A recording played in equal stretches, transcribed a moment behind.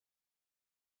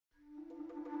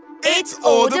It's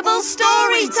Audible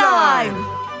Story Time!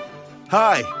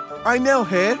 Hi, I'm Nell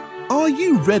here. Are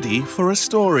you ready for a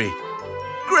story?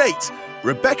 Great!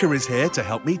 Rebecca is here to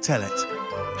help me tell it.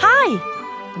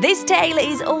 Hi! This tale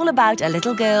is all about a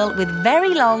little girl with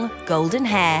very long golden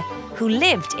hair who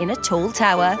lived in a tall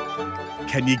tower.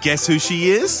 Can you guess who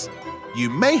she is? You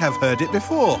may have heard it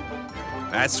before.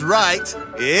 That's right,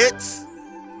 it's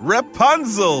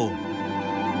Rapunzel.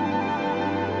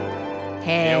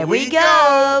 Here we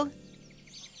go!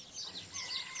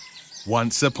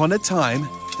 Once upon a time,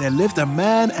 there lived a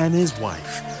man and his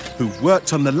wife who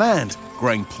worked on the land,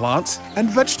 growing plants and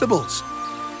vegetables.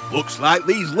 Looks like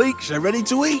these leeks are ready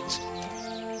to eat.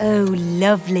 Oh,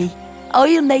 lovely.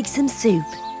 I'll make some soup.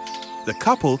 The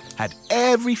couple had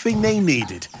everything they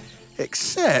needed,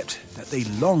 except that they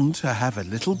longed to have a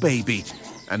little baby.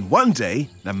 And one day,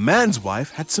 the man's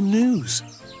wife had some news.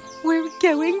 We're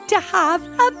going to have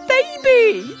a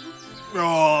baby!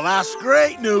 Oh, that's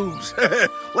great news.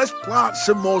 Let's plant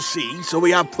some more seeds so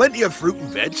we have plenty of fruit and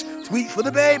veg to eat for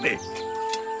the baby.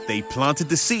 They planted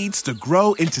the seeds to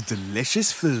grow into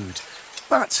delicious food.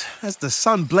 But as the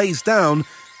sun blazed down,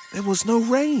 there was no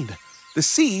rain. The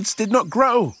seeds did not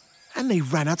grow, and they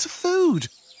ran out of food.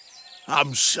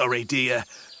 I'm sorry, dear.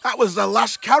 That was the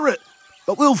last carrot,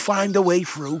 but we'll find a way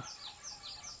through.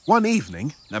 One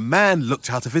evening, the man looked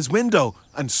out of his window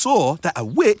and saw that a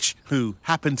witch, who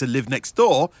happened to live next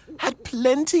door, had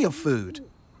plenty of food.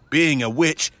 Being a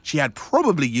witch, she had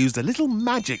probably used a little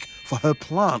magic for her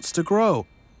plants to grow.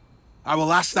 I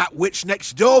will ask that witch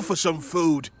next door for some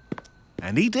food.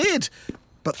 And he did.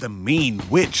 But the mean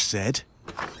witch said,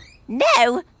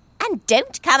 No, and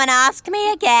don't come and ask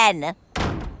me again.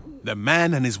 The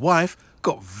man and his wife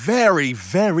got very,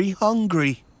 very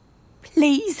hungry.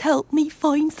 Please help me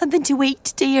find something to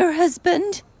eat, dear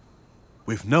husband.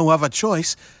 With no other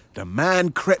choice, the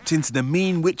man crept into the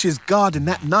mean witch's garden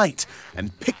that night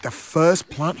and picked the first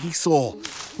plant he saw,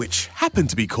 which happened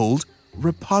to be called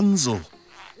Rapunzel.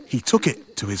 He took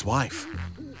it to his wife.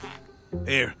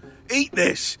 Here, eat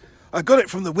this. I got it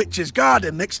from the witch's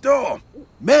garden next door.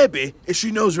 Maybe, if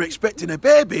she knows we're expecting a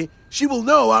baby, she will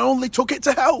know I only took it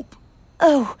to help.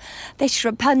 Oh, this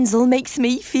Rapunzel makes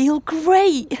me feel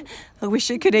great. I wish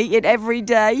I could eat it every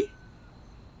day.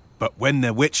 But when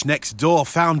the witch next door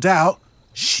found out,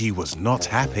 she was not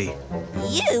happy.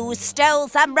 You stole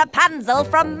some Rapunzel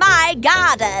from my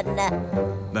garden.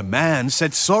 The man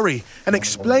said sorry and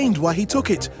explained why he took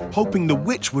it, hoping the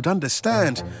witch would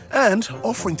understand and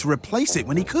offering to replace it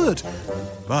when he could.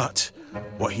 But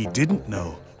what he didn't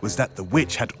know was that the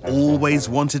witch had always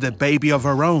wanted a baby of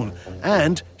her own,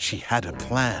 and she had a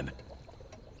plan.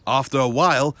 After a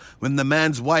while, when the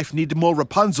man's wife needed more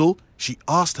Rapunzel, she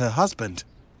asked her husband,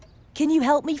 Can you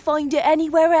help me find it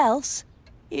anywhere else?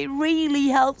 It really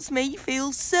helps me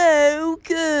feel so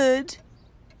good.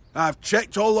 I've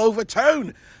checked all over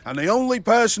town, and the only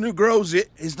person who grows it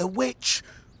is the witch.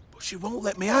 But she won't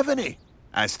let me have any.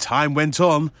 As time went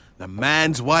on, the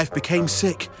man's wife became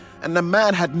sick, and the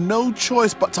man had no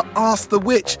choice but to ask the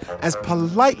witch as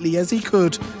politely as he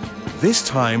could. This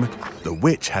time, the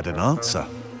witch had an answer.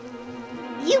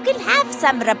 You can have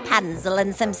some Rapunzel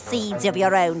and some seeds of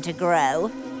your own to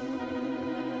grow.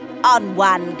 On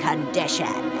one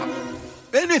condition.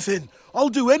 Anything. I'll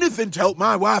do anything to help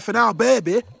my wife and our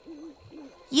baby.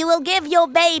 You will give your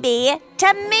baby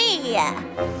to me.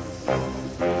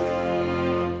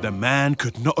 The man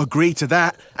could not agree to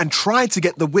that and tried to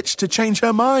get the witch to change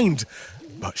her mind.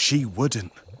 But she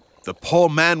wouldn't. The poor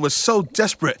man was so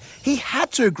desperate, he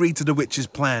had to agree to the witch's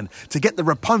plan to get the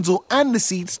Rapunzel and the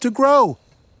seeds to grow.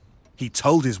 He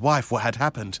told his wife what had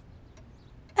happened.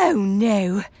 Oh,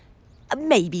 no.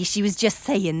 Maybe she was just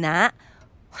saying that.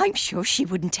 I'm sure she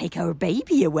wouldn't take our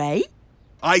baby away.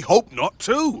 I hope not,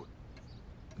 too.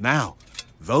 Now,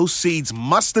 those seeds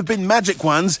must have been magic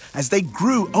ones, as they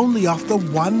grew only after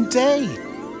one day.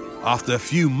 After a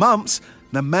few months,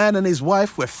 the man and his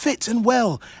wife were fit and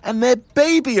well, and their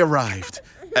baby arrived.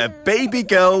 A baby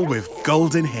girl with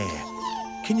golden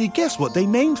hair. Can you guess what they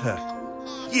named her?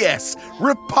 Yes,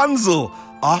 Rapunzel,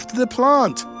 after the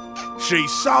plant.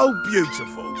 She's so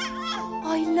beautiful.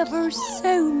 I love her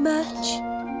so much.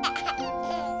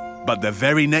 But the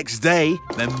very next day,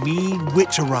 the mean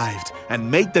witch arrived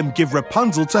and made them give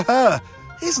Rapunzel to her.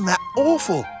 Isn't that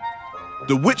awful?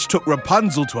 The witch took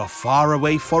Rapunzel to a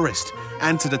faraway forest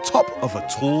and to the top of a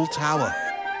tall tower.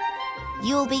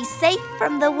 You'll be safe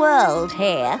from the world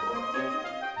here.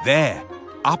 There,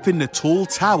 up in the tall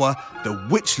tower, the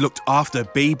witch looked after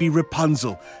baby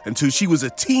Rapunzel until she was a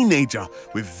teenager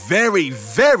with very,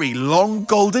 very long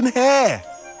golden hair.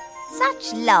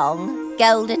 Such long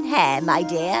golden hair, my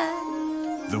dear.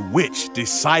 The witch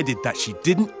decided that she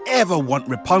didn't ever want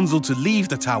Rapunzel to leave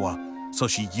the tower, so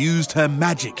she used her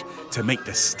magic to make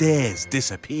the stairs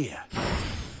disappear.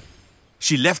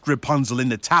 She left Rapunzel in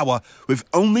the tower with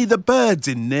only the birds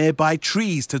in nearby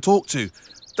trees to talk to,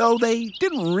 though they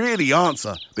didn't really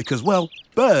answer because, well,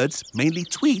 birds mainly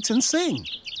tweet and sing.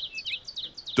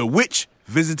 The witch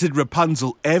visited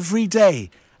Rapunzel every day,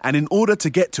 and in order to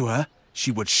get to her, she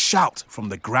would shout from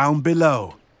the ground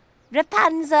below.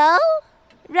 Rapunzel,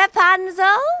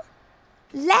 Rapunzel,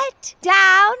 let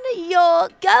down your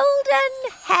golden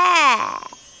hair.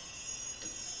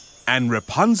 And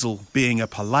Rapunzel, being a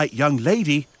polite young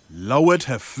lady, lowered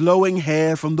her flowing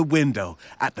hair from the window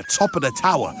at the top of the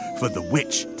tower for the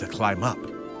witch to climb up.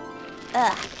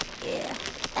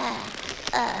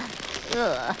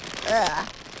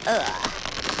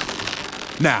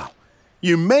 Now,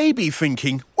 you may be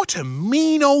thinking, what a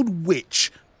mean old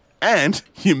witch. And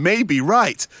you may be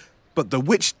right. But the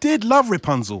witch did love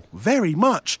Rapunzel very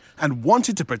much and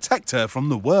wanted to protect her from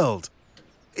the world.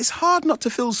 It's hard not to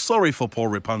feel sorry for poor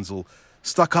Rapunzel,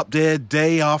 stuck up there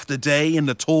day after day in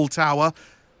the tall tower.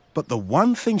 But the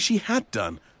one thing she had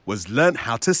done was learn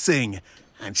how to sing,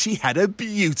 and she had a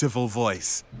beautiful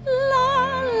voice.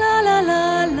 La, la, la,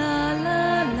 la, la,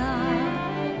 la,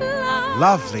 la.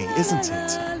 Lovely, isn't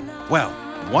it? Well,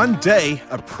 one day,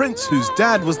 a prince whose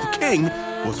dad was the king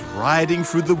was riding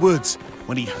through the woods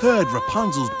when he heard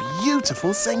Rapunzel's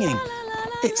beautiful singing.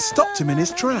 It stopped him in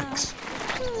his tracks.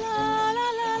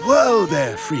 Whoa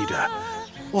there, Frida.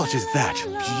 What is that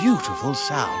beautiful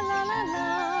sound?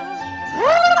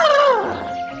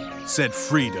 Said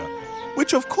Frida,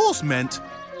 which of course meant,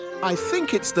 I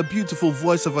think it's the beautiful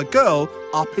voice of a girl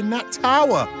up in that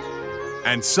tower.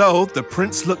 And so the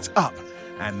prince looked up,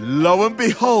 and lo and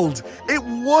behold, it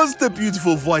was the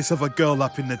beautiful voice of a girl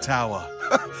up in the tower.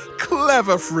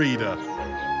 Clever Frida.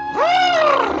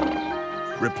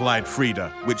 Replied Frida,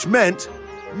 which meant,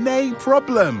 no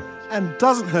problem. And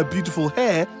doesn't her beautiful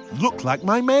hair look like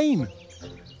my mane?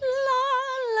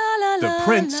 The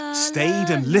prince stayed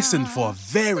and listened for a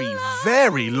very,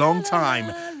 very long time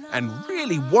and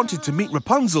really wanted to meet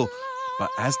Rapunzel.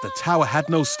 But as the tower had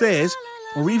no stairs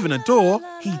or even a door,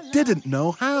 he didn't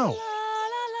know how.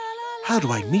 How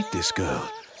do I meet this girl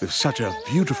with such a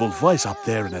beautiful voice up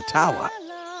there in a tower?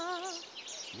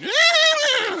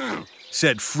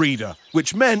 Said Frida,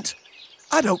 which meant,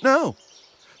 I don't know.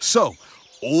 So,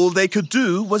 all they could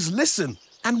do was listen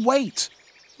and wait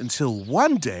until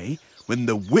one day when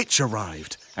the witch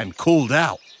arrived and called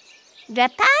out,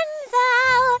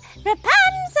 Rapunzel,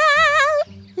 Rapunzel,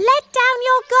 let down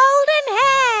your golden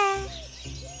hair.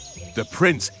 The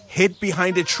prince hid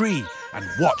behind a tree and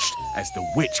watched as the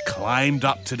witch climbed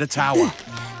up to the tower.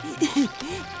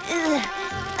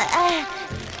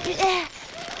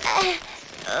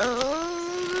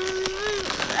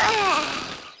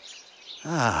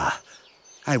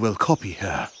 I will copy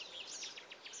her.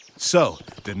 So,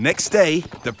 the next day,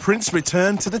 the prince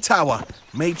returned to the tower,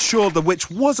 made sure the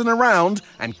witch wasn't around,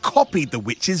 and copied the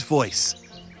witch's voice.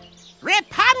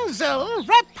 Rapunzel,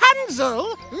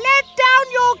 Rapunzel, let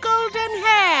down your golden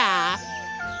hair.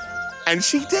 And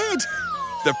she did.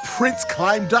 The prince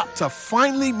climbed up to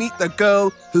finally meet the girl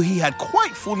who he had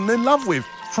quite fallen in love with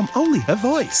from only her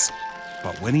voice.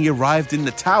 But when he arrived in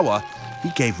the tower, he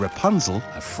gave Rapunzel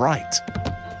a fright.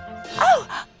 Oh,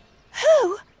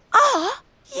 who are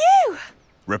you?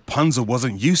 Rapunzel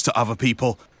wasn't used to other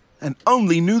people and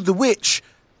only knew the witch.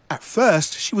 At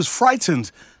first, she was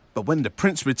frightened, but when the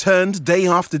prince returned day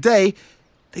after day,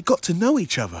 they got to know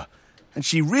each other, and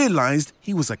she realized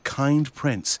he was a kind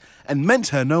prince and meant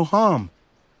her no harm.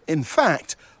 In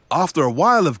fact, after a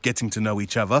while of getting to know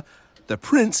each other, the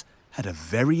prince had a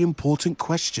very important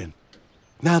question.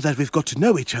 Now that we've got to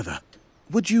know each other,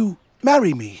 would you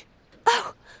marry me?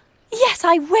 Oh, yes,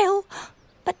 I will.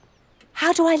 But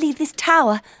how do I leave this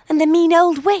tower and the mean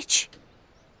old witch?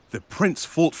 The prince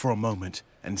thought for a moment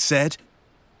and said,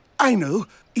 I know.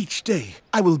 Each day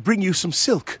I will bring you some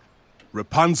silk.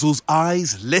 Rapunzel's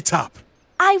eyes lit up.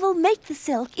 I will make the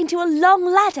silk into a long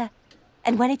ladder.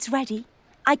 And when it's ready,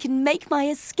 I can make my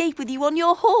escape with you on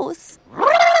your horse.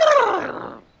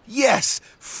 Yes,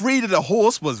 Frida the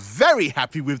horse was very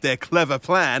happy with their clever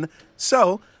plan.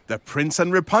 So the prince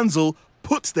and Rapunzel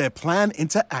put their plan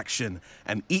into action.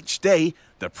 And each day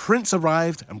the prince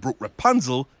arrived and brought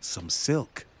Rapunzel some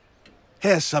silk.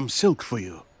 Here's some silk for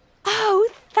you. Oh,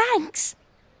 thanks.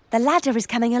 The ladder is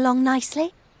coming along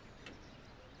nicely.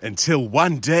 Until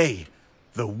one day,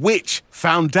 the witch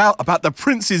found out about the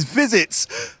prince's visits.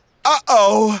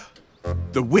 Uh-oh!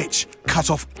 The witch cut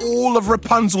off all of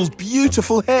Rapunzel's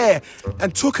beautiful hair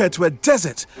and took her to a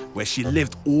desert where she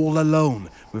lived all alone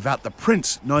without the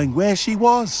prince knowing where she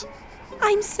was.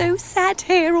 I'm so sad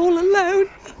here all alone.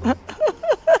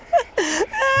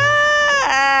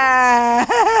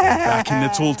 Back in the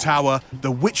tall tower,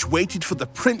 the witch waited for the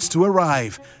prince to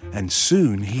arrive, and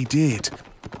soon he did.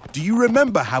 Do you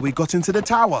remember how he got into the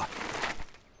tower?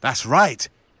 That's right.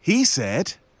 He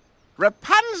said,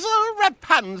 Rapunzel,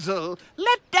 Rapunzel,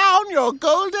 let down your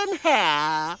golden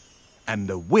hair. and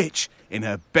the witch, in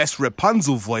her best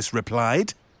Rapunzel voice,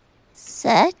 replied,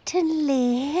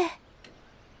 Certainly.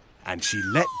 and she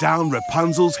let down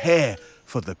Rapunzel's hair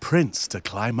for the prince to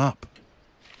climb up.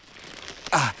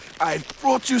 I've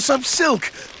brought you some silk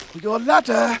for your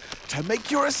ladder to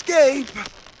make your escape.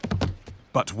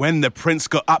 But when the prince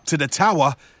got up to the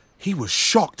tower, he was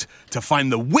shocked to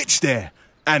find the witch there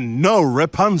and no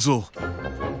Rapunzel.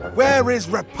 Where is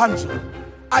Rapunzel?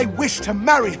 I wish to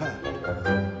marry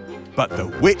her. But the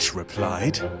witch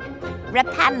replied,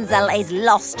 Rapunzel is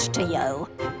lost to you.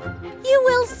 You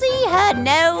will see her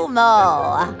no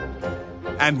more.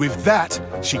 and with that,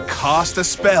 she cast a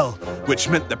spell, which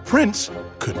meant the prince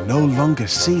could no longer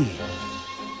see.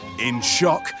 In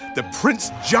shock, the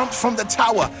prince jumped from the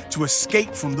tower to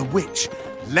escape from the witch,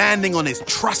 landing on his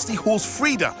trusty horse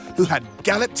Frida, who had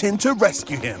galloped in to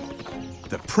rescue him.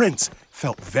 The prince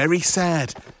felt very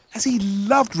sad, as he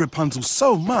loved Rapunzel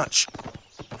so much.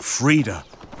 Frida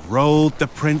rode the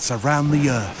prince around the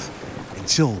earth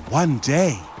until one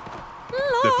day,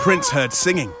 the prince heard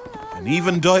singing, and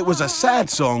even though it was a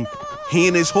sad song, he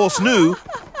and his horse knew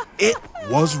it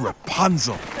was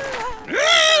Rapunzel.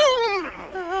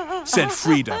 Said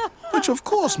Frida, which of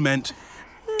course meant,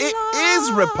 it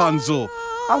is Rapunzel.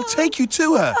 I'll take you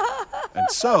to her. And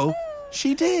so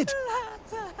she did.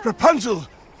 Rapunzel,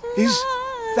 is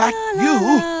that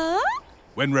you?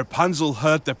 When Rapunzel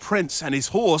heard the prince and his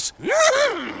horse,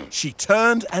 she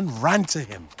turned and ran to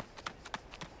him.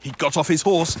 He got off his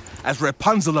horse as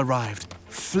Rapunzel arrived,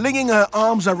 flinging her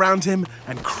arms around him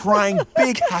and crying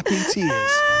big happy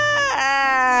tears.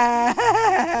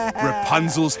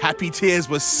 Rapunzel's happy tears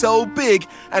were so big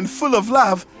and full of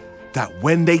love that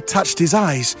when they touched his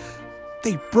eyes,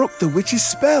 they broke the witch's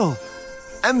spell,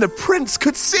 and the prince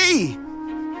could see.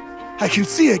 I can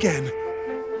see again.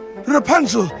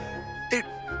 Rapunzel, it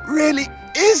really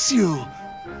is you.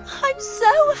 I'm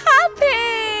so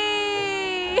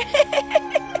happy!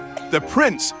 The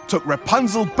prince took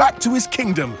Rapunzel back to his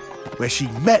kingdom, where she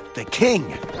met the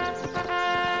king.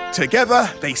 Together,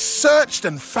 they searched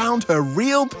and found her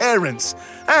real parents,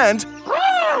 and...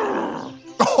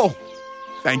 Oh,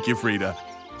 thank you, Frida.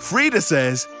 Frida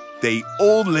says they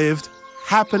all lived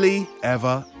happily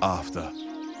ever after.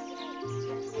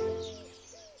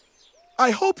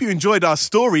 I hope you enjoyed our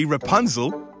story,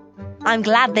 Rapunzel. I'm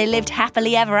glad they lived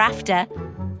happily ever after.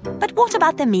 But what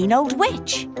about the mean old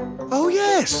witch? Oh,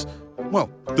 yes. Well,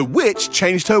 the witch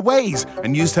changed her ways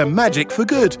and used her magic for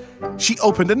good. She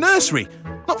opened a nursery,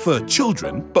 not for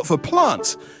children, but for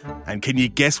plants. And can you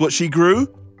guess what she grew?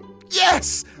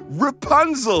 Yes,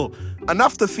 Rapunzel!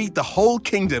 Enough to feed the whole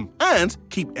kingdom and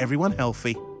keep everyone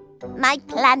healthy. My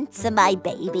plants are my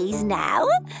babies now.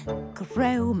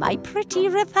 Grow, my pretty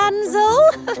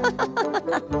Rapunzel.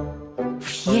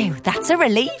 Phew, that's a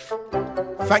relief.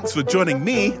 Thanks for joining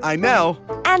me, Inel.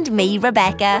 And me,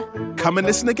 Rebecca. Come and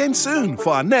listen again soon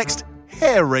for our next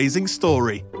hair-raising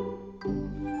story.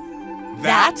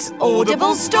 That's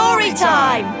Audible Story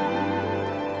Time!